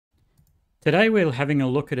Today we're having a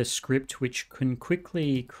look at a script which can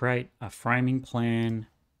quickly create a framing plan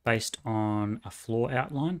based on a floor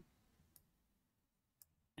outline.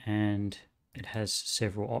 And it has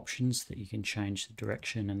several options that you can change the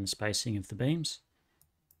direction and the spacing of the beams.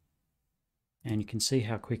 And you can see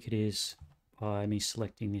how quick it is by me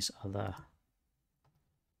selecting this other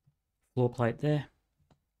floor plate there.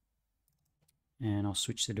 And I'll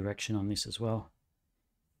switch the direction on this as well.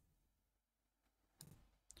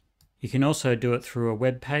 You can also do it through a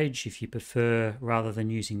web page if you prefer, rather than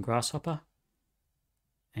using Grasshopper.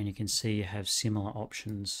 And you can see you have similar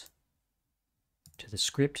options to the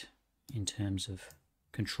script in terms of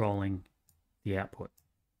controlling the output.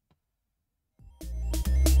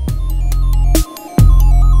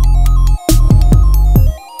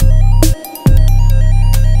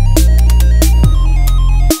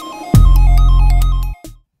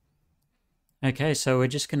 Okay, so we're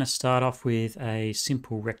just going to start off with a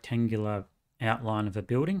simple rectangular outline of a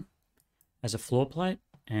building as a floor plate,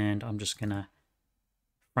 and I'm just going to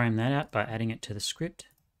frame that out by adding it to the script.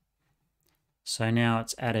 So now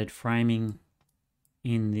it's added framing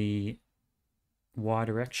in the Y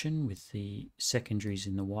direction with the secondaries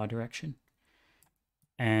in the Y direction,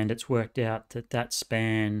 and it's worked out that that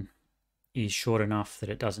span is short enough that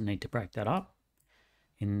it doesn't need to break that up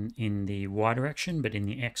in the Y direction, but in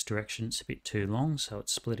the X direction it's a bit too long, so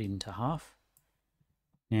it's split into half.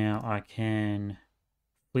 Now I can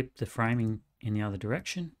flip the framing in the other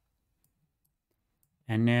direction,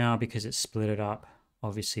 and now because it's split it up,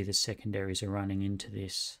 obviously the secondaries are running into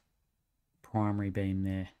this primary beam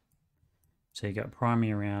there. So you got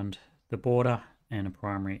primary around the border and a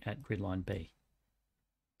primary at grid line B.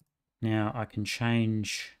 Now I can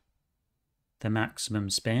change the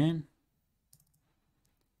maximum span.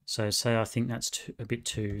 So say I think that's a bit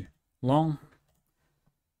too long,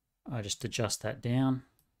 I just adjust that down,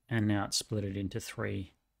 and now it's split it into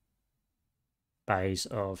 3 bays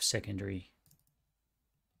of secondary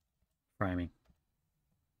framing.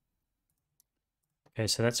 Okay,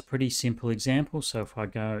 so that's a pretty simple example. So if I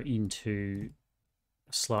go into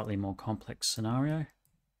a slightly more complex scenario,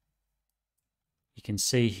 you can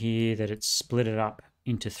see here that it's split it up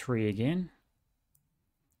into 3 again,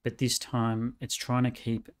 but this time it's trying to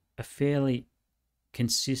keep a fairly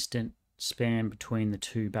consistent span between the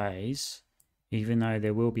 2 bays, even though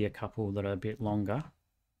there will be a couple that are a bit longer,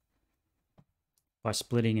 by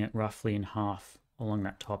splitting it roughly in half along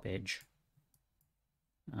that top edge.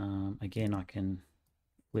 Again, I can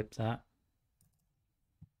flip that.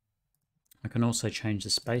 I can also change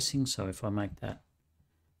the spacing, so if I make that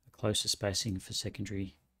a closer spacing for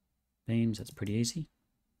secondary beams, that's pretty easy.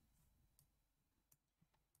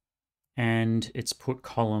 And it's put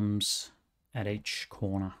columns at each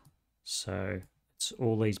corner, so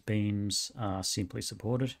all these beams are simply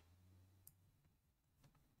supported.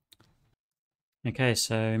 Okay,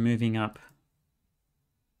 so moving up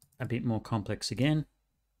a bit more complex again,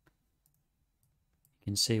 you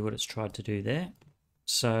can see what it's tried to do there.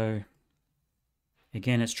 So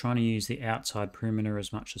again, it's trying to use the outside perimeter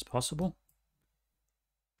as much as possible.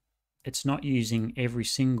 It's not using every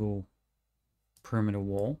single perimeter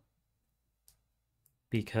wall,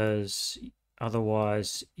 because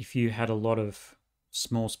otherwise, if you had a lot of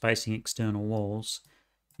small spacing external walls,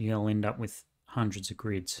 you'll end up with hundreds of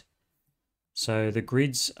grids. So the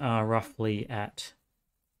grids are roughly at,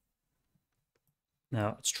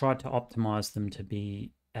 now it's tried to optimize them to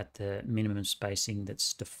be at the minimum spacing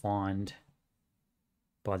that's defined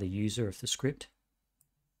by the user of the script.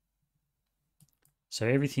 So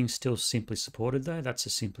everything's still simply supported though. That's a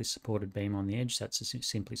simply supported beam on the edge. That's a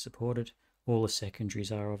simply supported. All the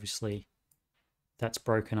secondaries are obviously, that's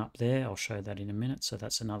broken up there. I'll show that in a minute. So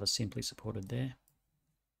that's another simply supported there.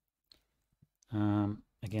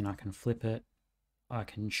 Again, I can flip it. I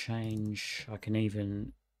can change, I can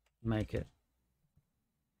even make it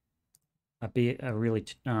a really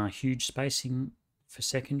huge spacing for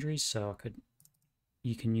secondaries. So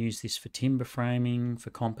you can use this for timber framing, for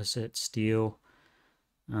composite, steel,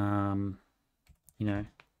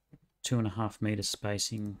 2.5 meter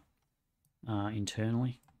spacing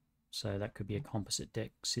internally, so that could be a composite deck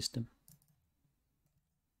system.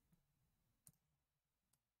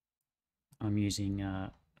 I'm using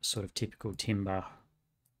sort of typical timber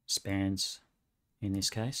spans in this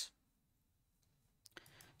case.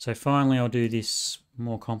 So finally I'll do this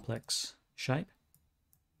more complex shape.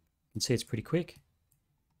 You can see it's pretty quick,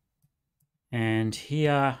 and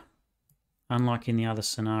here, unlike in the other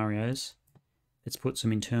scenarios, it's put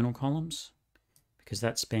some internal columns because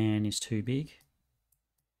that span is too big.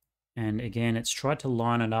 And again, it's tried to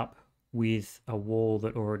line it up with a wall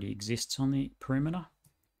that already exists on the perimeter.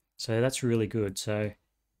 So that's really good. So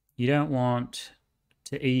you don't want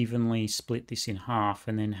to evenly split this in half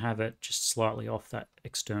and then have it just slightly off that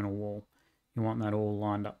external wall. You want that all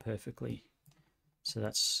lined up perfectly. So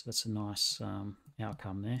that's a nice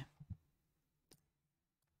outcome there.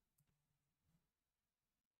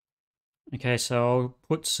 Okay, so I'll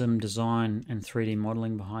put some design and 3D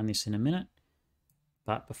modeling behind this in a minute.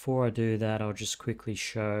 But before I do that, I'll just quickly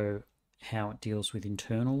show how it deals with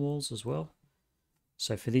internal walls as well.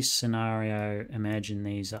 So for this scenario, imagine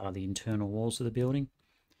these are the internal walls of the building.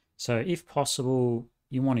 So if possible,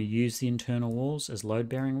 you want to use the internal walls as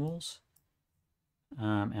load-bearing walls.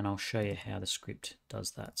 And I'll show you how the script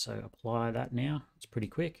does that. So apply that now. It's pretty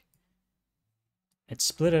quick. It's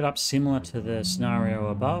split it up similar to the scenario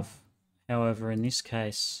above. However, in this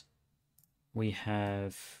case, we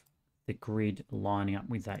have the grid lining up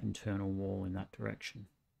with that internal wall in that direction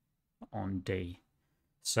on D.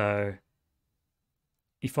 So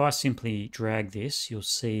if I simply drag this, you'll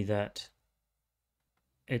see that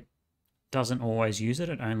it doesn't always use it.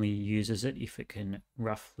 It only uses it if it can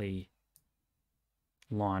roughly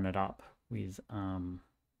line it up with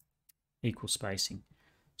equal spacing.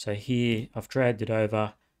 So here I've dragged it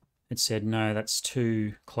over. It said, no, that's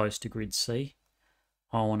too close to grid C.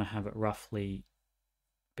 I want to have it roughly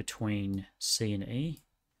between C and E.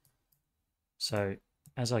 So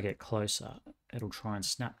as I get closer, it'll try and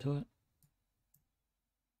snap to it.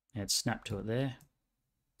 And it's snapped to it there.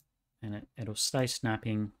 And it'll stay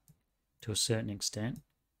snapping to a certain extent.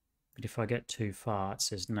 But if I get too far, it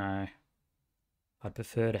says, no, I'd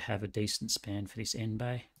prefer to have a decent span for this end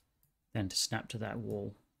bay than to snap to that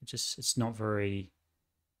wall. It's not very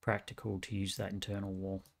practical to use that internal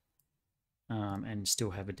wall and still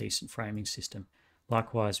have a decent framing system.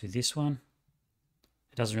 Likewise with this one,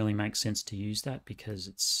 it doesn't really make sense to use that because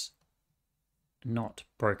it's not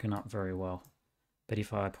broken up very well. But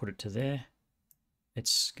if I put it to there,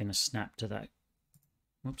 it's going to snap to that.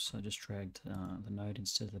 Whoops, I just dragged the node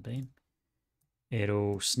instead of the beam.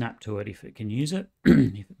 It'll snap to it if it can use it,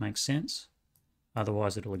 if it makes sense.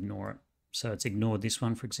 Otherwise, it'll ignore it. So it's ignored this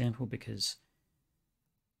one, for example, because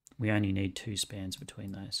we only need 2 spans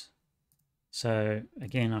between those. So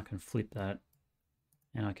again, I can flip that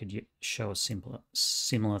and I could show a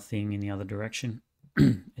similar thing in the other direction.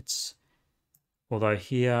 Although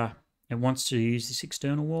here it wants to use this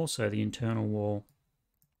external wall, so the internal wall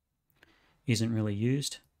isn't really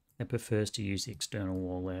used. It prefers to use the external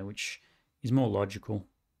wall there, which is more logical.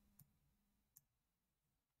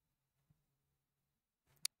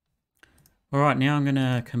 All right, now I'm going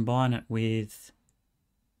to combine it with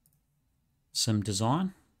some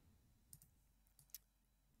design.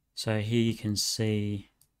 So here you can see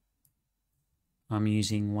I'm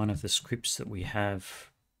using one of the scripts that we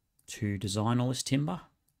have to design all this timber.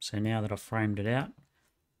 So now that I've framed it out,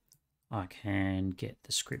 I can get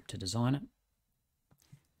the script to design it.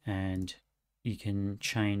 And you can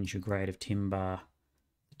change your grade of timber,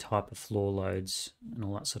 the type of floor loads and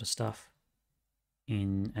all that sort of stuff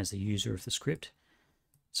in as the user of the script.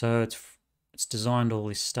 So it's designed all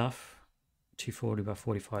this stuff, 240 by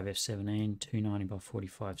 45 F17, 290 by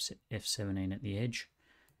 45 F17 at the edge,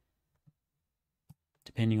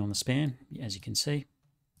 depending on the span, as you can see.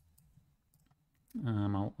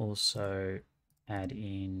 I'll also add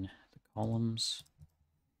in the columns.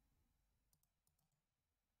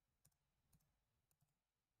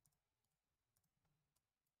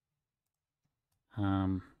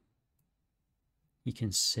 You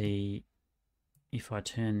can see if I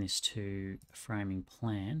turn this to a framing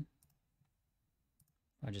plan,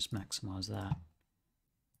 I just maximize that.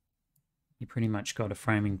 You pretty much got a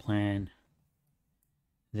framing plan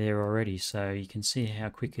there already, so you can see how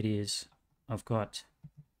quick it is. I've got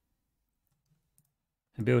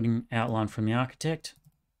a building outline from the architect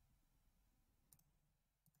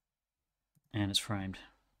and it's framed.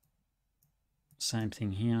 Same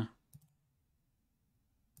thing here.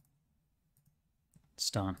 It's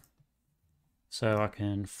done. So I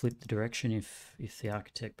can flip the direction if the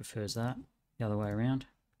architect prefers that, the other way around,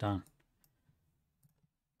 done,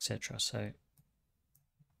 etc. So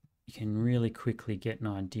you can really quickly get an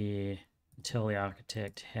idea and tell the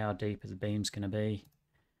architect how deep the beam's going to be.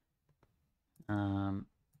 From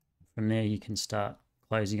there you can start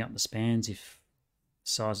closing up the spans if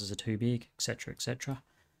sizes are too big, etc, etc.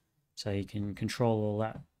 So you can control all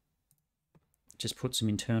that. Just put some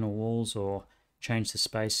internal walls or change the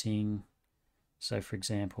spacing. So for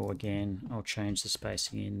example, again, I'll change the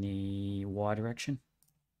spacing in the Y direction.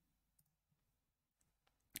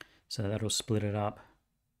 So that'll split it up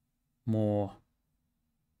more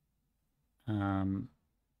from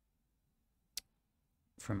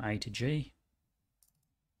A to G.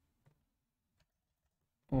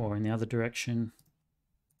 or in the other direction,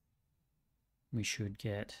 we should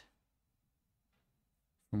get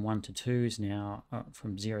from 1 to 2 is now,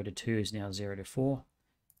 from 0 to 2 is now 0 to 4.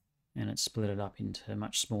 And it's split it up into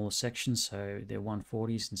much smaller sections, so they're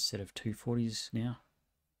 140s instead of 240s now.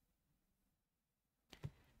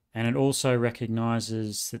 And it also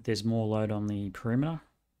recognizes that there's more load on the perimeter.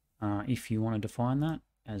 If you want to define that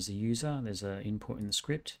as a user, there's an input in the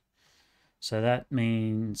script. So that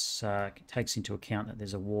means it takes into account that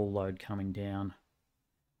there's a wall load coming down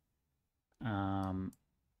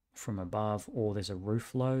from above, or there's a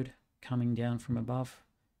roof load coming down from above.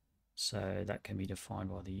 So that can be defined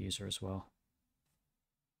by the user as well.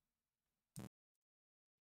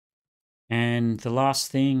 And the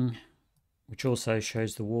last thing, which also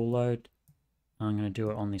shows the wall load, I'm going to do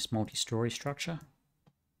it on this multi-story structure.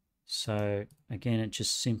 So again, it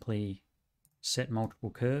just simply set multiple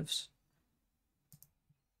curves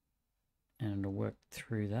and it'll work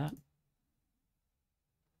through that.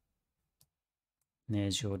 And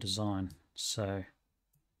there's your design. So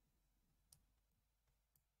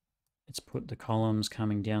it's put the columns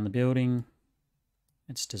coming down the building.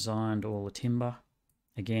 It's designed all the timber.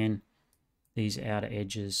 Again, these outer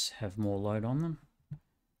edges have more load on them.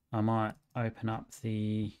 I might open up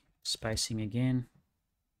the spacing again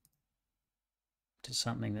to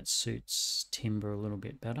something that suits timber a little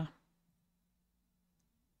bit better.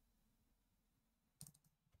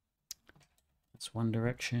 That's one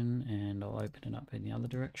direction, and I'll open it up in the other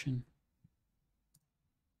direction.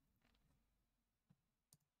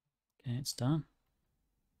 Okay, it's done.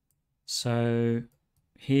 So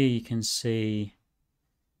here you can see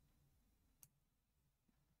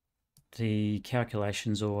the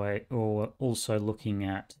calculations, or also looking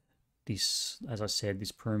at this, as I said,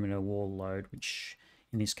 this perimeter wall load, which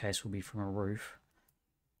in this case will be from a roof,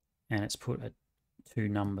 and it's put a 2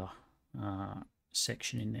 number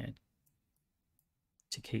section in there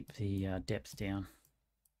to keep the depth down.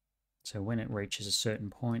 So when it reaches a certain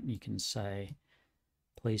point, you can say,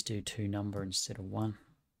 please do 2 number instead of 1,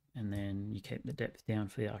 and then you keep the depth down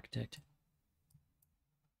for the architect.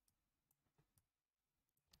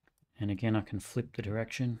 And again, I can flip the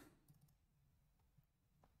direction.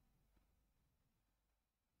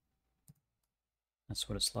 That's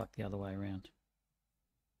what it's like the other way around.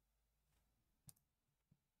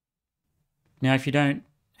 Now, if you don't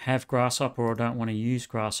have Grasshopper or don't want to use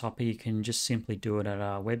Grasshopper, you can just simply do it at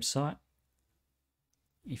our website.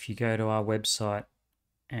 If you go to our website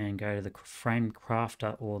and go to the Frame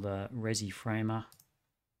Crafter or the Resi Framer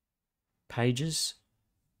pages,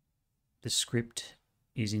 the script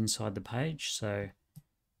is inside the page, so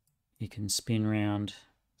you can spin around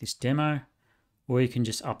this demo, or you can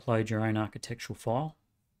just upload your own architectural file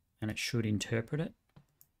and it should interpret it.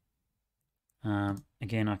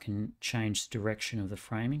 Again, I can change the direction of the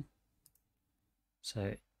framing,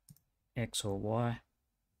 so X or Y.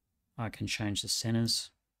 I can change the centers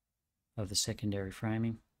of the secondary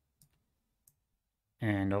framing,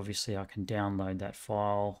 and obviously I can download that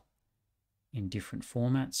file in different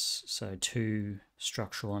formats, so 2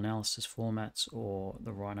 structural analysis formats or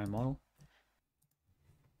the Rhino model.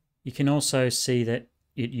 You can also see that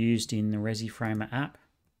it used in the Resi Framer app.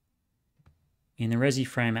 In the Resi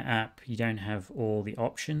Framer app, you don't have all the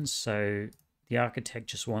options, so the architect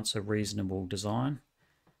just wants a reasonable design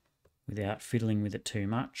without fiddling with it too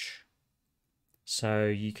much. So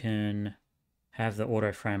you can have the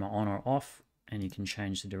auto framer on or off, and you can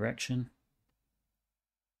change the direction.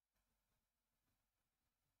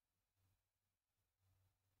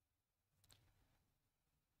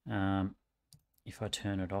 If I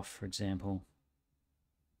turn it off, for example,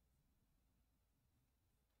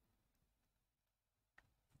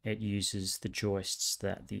 it uses the joists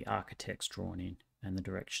that the architect's drawn in and the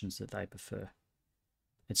directions that they prefer.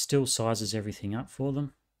 It still sizes everything up for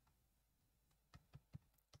them.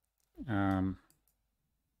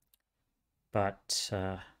 But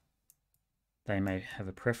they may have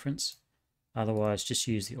a preference. Otherwise, just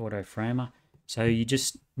use the auto framer. So you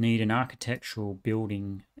just need an architectural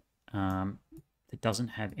building that doesn't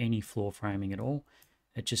have any floor framing at all.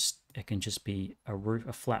 It can just be a roof,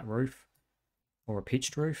 a flat roof, or a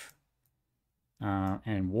pitched roof,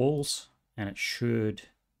 and walls. And it should,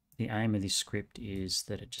 the aim of this script is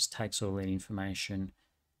that it just takes all that information,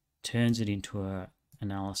 turns it into a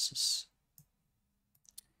analysis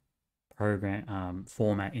program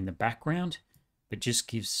format in the background, but just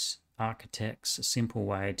gives architects a simple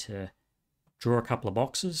way to draw a couple of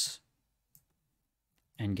boxes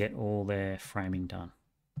and get all their framing done.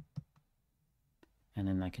 And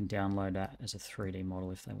then they can download that as a 3D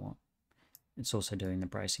model if they want. It's also doing the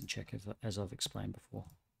bracing check, as I've explained before.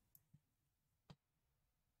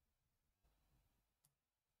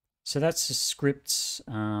 So that's the scripts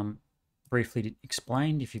briefly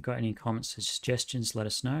explained. If you've got any comments or suggestions, let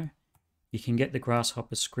us know. You can get the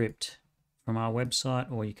Grasshopper script from our website,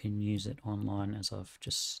 or you can use it online as I've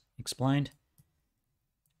just explained.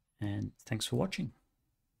 And thanks for watching.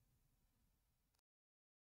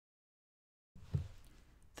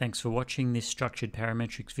 Thanks for watching this structured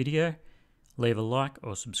parametrics video. Leave a like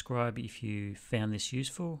or subscribe if you found this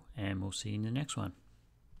useful, and we'll see you in the next one.